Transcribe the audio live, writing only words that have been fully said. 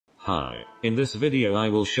Hi, in this video I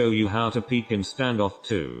will show you how to peek in Standoff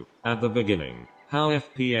 2, at the beginning, how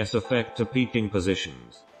FPS affect to peeking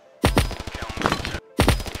positions.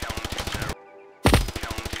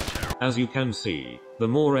 As you can see, the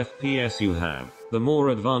more FPS you have, the more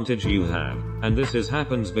advantage you have, and this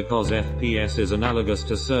happens because FPS is analogous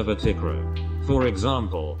to server tick rate. For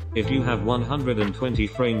example, if you have 120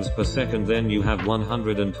 frames per second then you have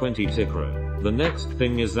 120 tick rate. The next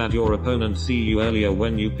thing is that your opponent see you earlier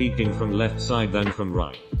when you peeking from left side than from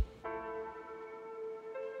right.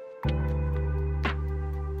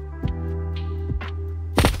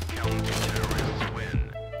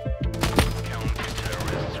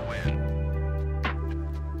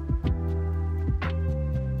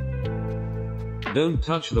 Don't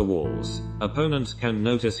touch the walls, opponents can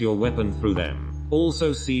notice your weapon through them,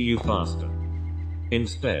 also see you faster.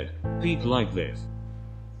 Instead, peek like this.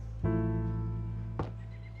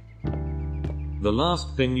 The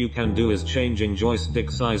last thing you can do is changing joystick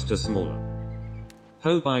size to smaller.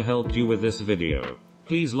 Hope I helped you with this video.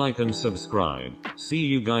 Please like and subscribe. See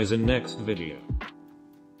you guys in next video.